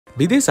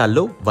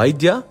విదేశాల్లో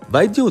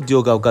వైద్య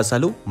ఉద్యోగ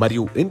అవకాశాలు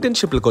మరియు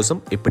ఇంటర్న్షిప్ల కోసం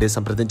ఇప్పుడే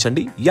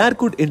సంప్రదించండి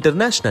యార్కుడ్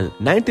international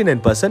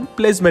 99%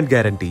 placement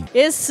guarantee.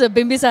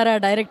 Bimbisara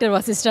director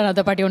వసిష్ట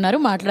నాతో పాటు ఉన్నారు,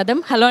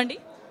 మాట్లాడదాం. హలో అండి.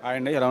 హాయ్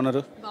అండి, ఎలా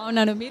ఉన్నారు?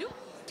 బాగున్నాను, మీరు?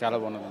 చాలా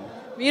బాగున్నాను.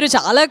 మీరు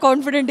చాలా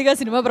కాన్ఫిడెంట్గా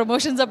సినిమా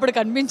ప్రమోషన్స్ అప్పుడు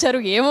కనిపించారు.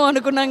 ఏమో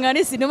అనుకున్నాం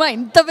కానీ సినిమా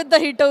ఇంత పెద్ద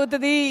హిట్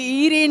అవుతుంది,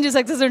 ఈ రేంజ్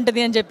సక్సెస్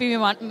ఉంటుంది అని చెప్పి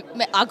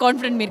ఆ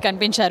కాన్ఫిడెంట్ మీరు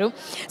కనిపించారు.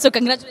 So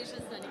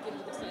congratulations.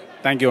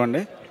 థ్యాంక్ యూ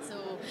అండి.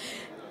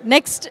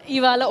 నెక్స్ట్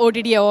ఇవాళ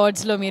ఓటీటీ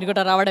అవార్డ్స్లో మీరు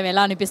కూడా రావడం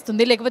ఎలా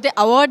అనిపిస్తుంది? లేకపోతే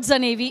అవార్డ్స్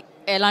అనేవి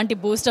ఎలాంటి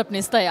బూస్టప్ని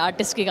ఇస్తాయి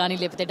ఆర్టిస్ట్కి కానీ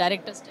లేకపోతే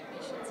డైరెక్టర్స్?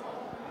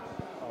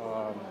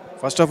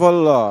 ఫస్ట్ ఆఫ్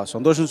ఆల్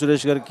సంతోషం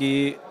సురేష్ గారికి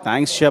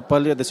థ్యాంక్స్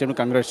చెప్పాలి, అట్ ద సేమ్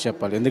కంగ్రాట్స్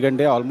చెప్పాలి.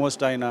 ఎందుకంటే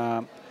ఆల్మోస్ట్ ఆయన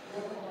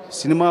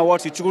సినిమా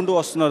అవార్డ్స్ ఇచ్చుకుంటూ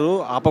వస్తున్నారు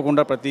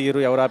ఆపకుండా, ప్రతి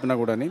ఇయర్ ఎవరు ఆపినా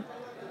కూడా.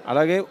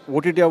 అలాగే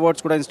ఓటీటీ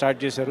అవార్డ్స్ కూడా ఆయన స్టార్ట్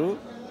చేశారు.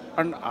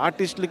 అండ్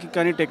ఆర్టిస్టులకి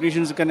కానీ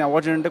టెక్నీషియన్స్కి కానీ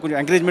అవార్డ్స్ అంటే కొంచెం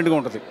ఎంకరేజ్మెంట్గా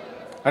ఉంటుంది,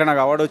 అరే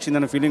నాకు అవార్డు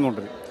వచ్చిందన్న ఫీలింగ్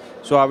ఉంటుంది.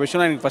 సో ఆ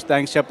విషయంలో ఆయనకి ఫస్ట్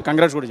థ్యాంక్స్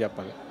కంగ్రాట్స్ కూడా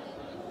చెప్పాలి.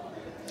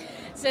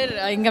 సార్,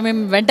 ఇంకా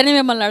మేము వెంటనే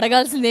మిమ్మల్ని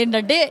అడగాల్సింది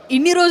ఏంటంటే,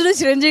 ఇన్ని రోజులు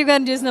చిరంజీవి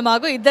గారిని చూసిన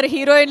మాకు ఇద్దరు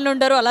హీరోయిన్లు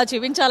ఉంటారు, అలా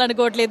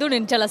చూపించాలనుకోవట్లేదు,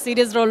 నేను చాలా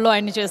సీరియస్ రోల్లో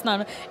ఆయన్ని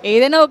చేస్తున్నాను,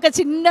 ఏదైనా ఒక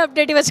చిన్న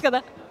అప్డేట్ ఇవ్వచ్చు కదా?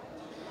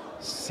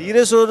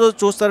 సీరియస్ రోజు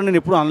చూస్తారని నేను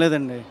ఎప్పుడు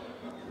అనలేదండి.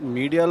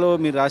 మీడియాలో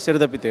మీరు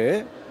రాశారు తప్పితే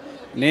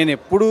నేను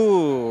ఎప్పుడూ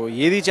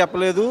ఏది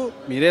చెప్పలేదు.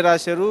 మీరే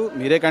రాశారు,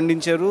 మీరే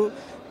ఖండించారు,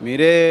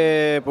 మీరే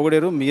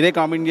పొగిడారు, మీరే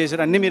కామెంట్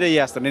చేశారు, అన్నీ మీరే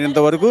చేస్తారు. నేను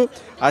ఇంతవరకు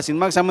ఆ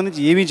సినిమాకి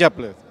సంబంధించి ఏమీ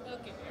చెప్పలేదు.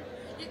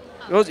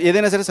 ఈరోజు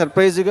ఏదైనా సరే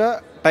సర్ప్రైజ్గా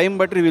టైం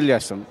బట్టి రివీల్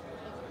చేస్తాను.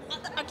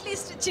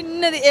 అట్లీస్ట్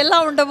చిన్నది ఎలా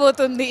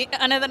ఉండబోతుంది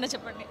అనేదన్నా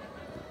చెప్పండి.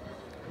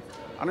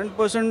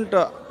 100%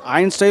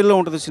 ఆయన స్టైల్లో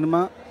ఉంటుంది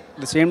cinema.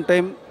 At the same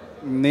time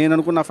నేను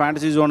అనుకున్న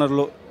ఫ్యాంటసీ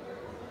జోనర్లో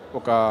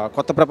ఒక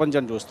కొత్త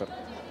ప్రపంచాన్ని చూస్తారు.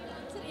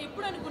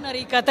 ఎప్పుడు అనుకున్నారు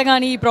ఈ కథ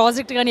కానీ ఈ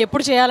ప్రాజెక్ట్ కానీ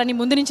ఎప్పుడు చేయాలని?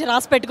 ముందు నుంచి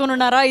రాసి పెట్టుకుని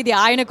ఉన్నారా ఇది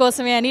ఆయన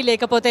కోసమే అని,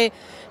 లేకపోతే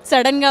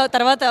సడన్గా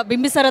తర్వాత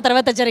బింబిసారా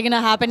తర్వాత జరిగిన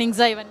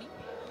హ్యాపెనింగ్స్ ఇవన్నీ?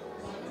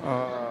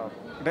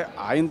 అంటే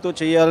ఆయనతో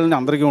చేయాలని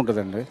అందరికీ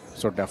ఉంటుందండి.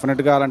 సో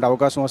డెఫినెట్గా అలాంటి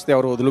అవకాశం వస్తే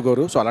ఎవరు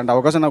వదులుకోరు. సో అలాంటి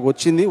అవకాశం నాకు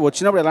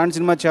వచ్చినప్పుడు ఎలాంటి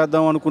సినిమా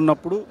చేద్దాం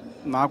అనుకున్నప్పుడు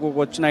నాకు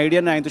వచ్చిన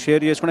ఐడియాని ఆయనతో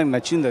షేర్ చేసుకుని నాకు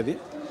నచ్చింది అది.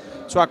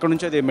 సో అక్కడ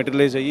నుంచి అది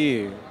మెటీరియలైజ్ అయ్యి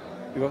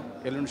ఇగో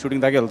ఎల్లుండి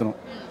షూటింగ్ దాకా వెళ్తున్నాం.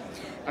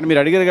 అండ్ మీరు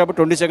అడిగారు కాబట్టి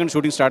 22nd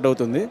షూటింగ్ స్టార్ట్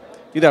అవుతుంది.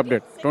 ఇది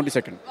అప్డేట్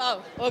 22nd.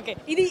 ఓకే,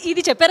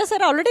 ఇది చెప్పారా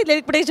సార్ ఆల్రెడీ, లేదు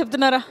ఇప్పుడే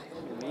చెప్తున్నారా?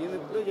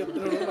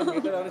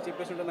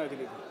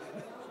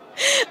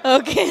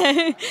 ఓకే,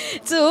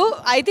 సో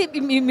అయితే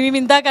మేము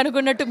ఇందాక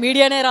అనుకున్నట్టు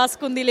మీడియానే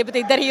రాసుకుంది, లేకపోతే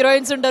ఇద్దరు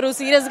హీరోయిన్స్ ఉంటారు,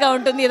 సీరియస్గా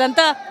ఉంటుంది,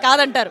 ఇదంతా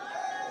కాదంటారు,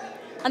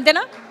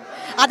 అంతేనా?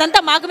 అదంతా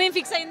మాకు మేము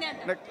ఫిక్స్ అయింది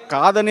అంటే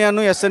కాదని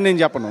ఎస్ అని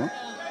నేను చెప్పను.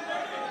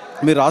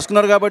 మీరు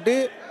రాసుకున్నారు కాబట్టి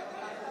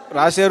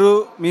రాశారు,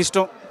 మీ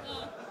ఇష్టం.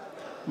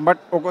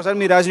 బట్ ఒక్కోసారి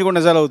మీరు రాసి కూడా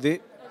నిజాలు అవుతాయి,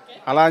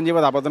 అలా అని చెప్పి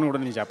అది అబద్ధం కూడా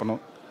నేను చెప్పను.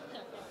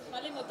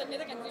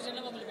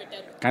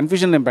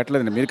 కన్ఫ్యూజన్ నేను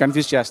పెట్టలేదండి, మీరు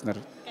కన్ఫ్యూజ్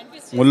చేస్తున్నారు.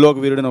 ముల్లోకి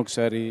వీరుడని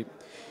ఒకసారి,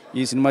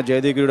 ఈ సినిమా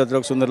జయదేవుడు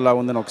అతలోక సుందరలా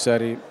ఉందని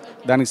ఒకసారి,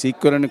 దానికి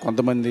సీక్వెల్ అని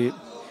కొంతమంది,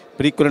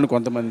 ప్రీక్వెల్ అని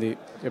కొంతమంది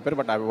చెప్పారు.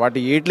 బట్ వాటి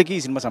ఏట్లకి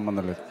ఈ సినిమా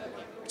సంబంధం లేదు.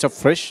 It's a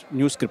fresh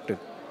new script.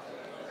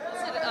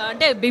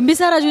 అంటే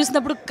బింబిసారా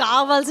చూసినప్పుడు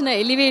కావాల్సిన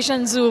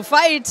ఎలివేషన్స్,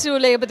 ఫైట్స్,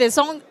 లేకపోతే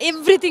సాంగ్,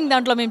 ఎవ్రీథింగ్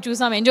దాంట్లో మేము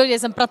చూసాం, ఎంజాయ్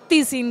చేసాం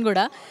ప్రతి సీన్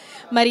కూడా.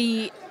 మరి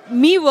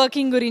మీ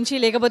వర్కింగ్ గురించి,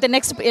 లేకపోతే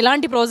నెక్స్ట్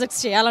ఎలాంటి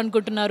ప్రాజెక్ట్స్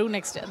చేయాలనుకుంటున్నారు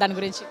నెక్స్ట్ దాని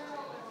గురించి?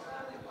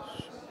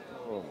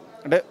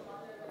 అంటే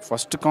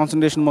ఫస్ట్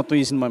కాన్సన్ట్రేషన్ మొత్తం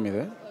ఈ సినిమా మీద.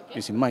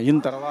 ఈ సినిమా అయిన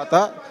తర్వాత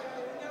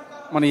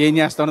మనం ఏం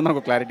చేస్తామని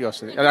మనకు క్లారిటీ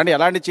వస్తుంది, అంటే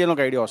ఎలాంటి చేయాలని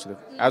ఒక ఐడియా వస్తుంది.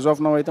 యాజ్ ఆఫ్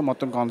నౌ అయితే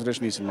మొత్తం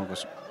కాన్సన్ట్రేషన్ ఈ సినిమా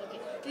కోసం.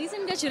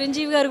 రీసెంట్గా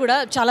చిరంజీవి గారు కూడా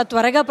చాలా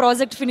త్వరగా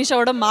ప్రాజెక్ట్ ఫినిష్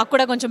అవ్వడం మాకు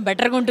కూడా కొంచెం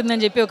బెటర్గా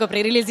ఉంటుందని చెప్పి ఒక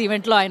ప్రీ రిలీజ్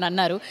ఈవెంట్లో ఆయన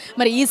అన్నారు.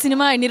 మరి ఈ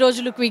సినిమా ఎన్ని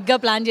రోజులు క్విక్గా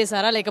ప్లాన్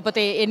చేశారా,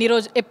 లేకపోతే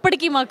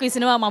ఎప్పటికీ మాకు ఈ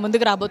సినిమా మా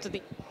ముందుకు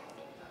రాబోతుంది?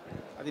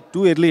 అది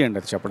టూ ఎర్లీ అండి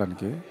అది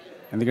చెప్పడానికి.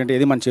 ఎందుకంటే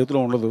ఏది మన చేతిలో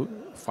ఉండదు.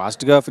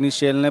 ఫాస్ట్గా ఫినిష్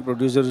చేయాలనే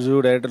ప్రొడ్యూసర్స్,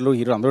 డైరెక్టర్లు,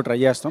 హీరో అందరూ ట్రై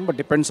చేస్తాం. బట్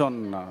డిపెండ్స్ ఆన్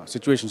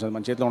సిచ్యువేషన్స్, అది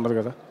మన చేతిలో ఉండదు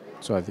కదా.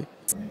 సో అది.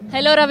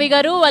 హలో రవి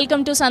గారు,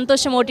 వెల్కమ్ టు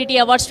సంతోషం OTT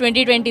awards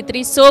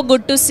 2023. So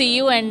good to see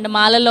you and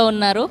మాలలో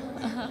ఉన్నారు.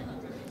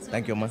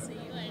 థ్యాంక్ యూ అమ్మా.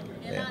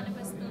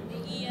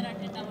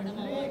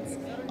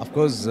 అఫ్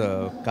కోర్స్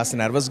కాస్త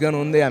నర్వస్గానే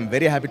ఉంది. I'm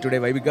very happy today.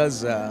 Why? Because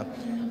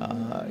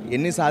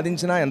ఎన్ని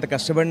సాధించినా, ఎంత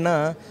కష్టపడినా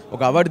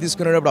ఒక అవార్డు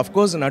తీసుకునేటప్పుడు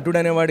అఫ్కోర్స్ నటుడు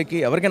అనేవాడికి,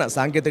 ఎవరికైనా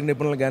సాంకేతిక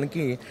నిపుణులు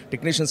కానీ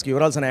టెక్నీషియన్స్కి,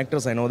 యువరాల్స్ and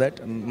actors, I know that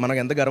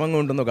మనకు ఎంత గర్వంగా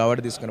ఉంటుందో ఒక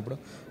అవార్డు తీసుకున్నప్పుడు.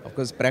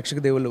 అఫ్కోర్స్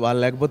ప్రేక్షక దేవుళ్ళు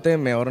వాళ్ళు లేకపోతే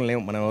మేము ఎవరం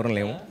లేము, మనం ఎవరం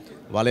లేము.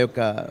 వాళ్ళ యొక్క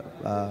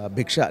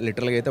భిక్ష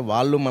లిటరల్గా అయితే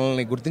వాళ్ళు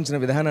మనల్ని గుర్తించిన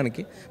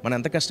విధానానికి మనం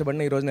ఎంత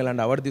కష్టపడినా ఈ రోజున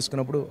ఇలాంటి అవార్డు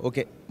తీసుకున్నప్పుడు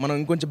ఓకే మనం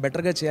ఇంకొంచెం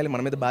బెటర్గా చేయాలి,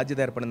 మన మీద బాధ్యత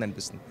ఏర్పడింది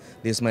అనిపిస్తుంది.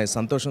 దిస్ మై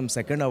సంతోషం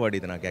సెకండ్ అవార్డు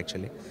ఇది నాకు.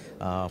 యాక్చువల్లీ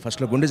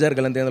ఫస్ట్లో గుండె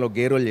జరగలంతే అందులో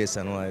గే రోల్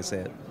చేశాను,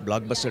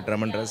 బ్లాక్ బస్టర్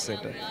ట్రమండరస్.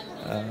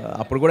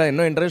 అప్పుడు కూడా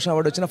ఎన్నో ఇంటర్నేషనల్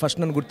అవార్డు వచ్చినా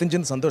ఫస్ట్ నన్ను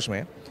గుర్తించింది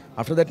సంతోషమే.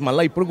 ఆఫ్టర్ దట్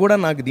మళ్ళీ ఇప్పుడు కూడా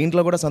నాకు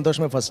దీంట్లో కూడా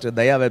సంతోషమే. ఫస్ట్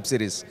దయా web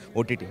series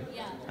OTT.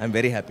 I'm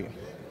very happy.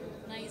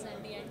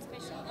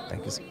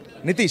 Thank you sir.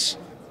 Nitish,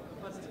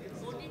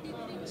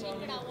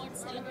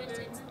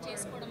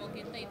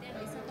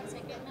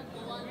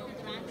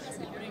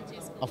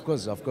 Of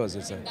course,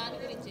 it's a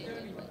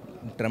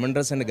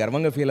tremendous and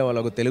గర్వంగా ఫీల్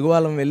అవ్వాలి. ఒక తెలుగు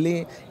వాళ్ళం వెళ్ళి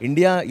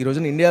ఈ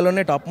రోజున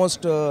ఇండియాలోనే టాప్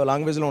మోస్ట్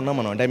లాంగ్వేజ్లో ఉన్నాం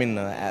మనం. అంటే ఐ మీన్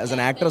యాజ్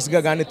అన్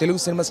యాక్టర్స్గా కానీ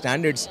తెలుగు సినిమా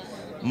స్టాండర్డ్స్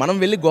మనం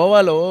వెళ్ళి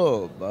గోవాలో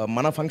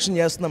మన ఫంక్షన్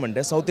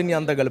చేస్తున్నామంటే సౌత్ ఇండియా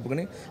అంతా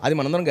కలుపుకొని అది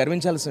మనందరం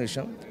గర్వించాల్సిన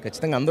విషయం.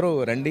 ఖచ్చితంగా అందరూ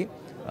రండి,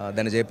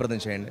 దాన్ని జయప్రదం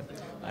చేయండి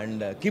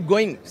అండ్ కీప్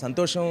గోయింగ్.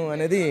 సంతోషం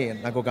అనేది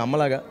నాకు ఒక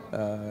అమ్మలాగా.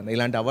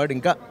 ఇలాంటి అవార్డు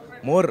ఇంకా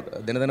మోర్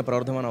దినదిన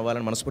ప్రవర్ధమానం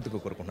అవ్వాలని మనస్ఫూర్తిగా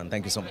కోరుకుంటున్నాను.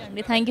 Thank you so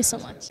much. Thank you so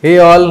much. Hey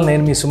all,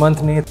 నేను మీ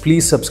సుమంత్ని.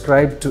 Please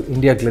subscribe to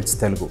Indiaglitz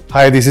Telugu.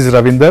 Hi, this is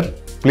Ravinder.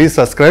 Please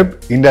subscribe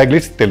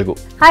Indiaglitz Telugu.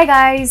 Hi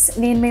guys,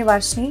 నేను మీ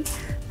Varshini.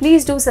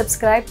 Please do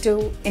subscribe to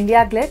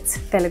Indiaglitz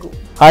Telugu.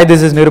 Hi,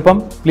 this is Nirupam.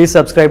 Please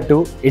subscribe to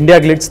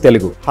Indiaglitz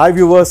Telugu. Hi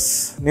viewers,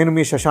 నేను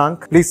మీ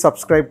Shashank. Please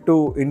subscribe to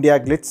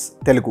Indiaglitz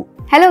Telugu.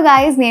 Hello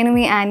guys, నేను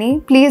మీ Annie.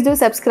 Please do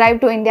subscribe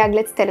to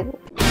Indiaglitz Telugu.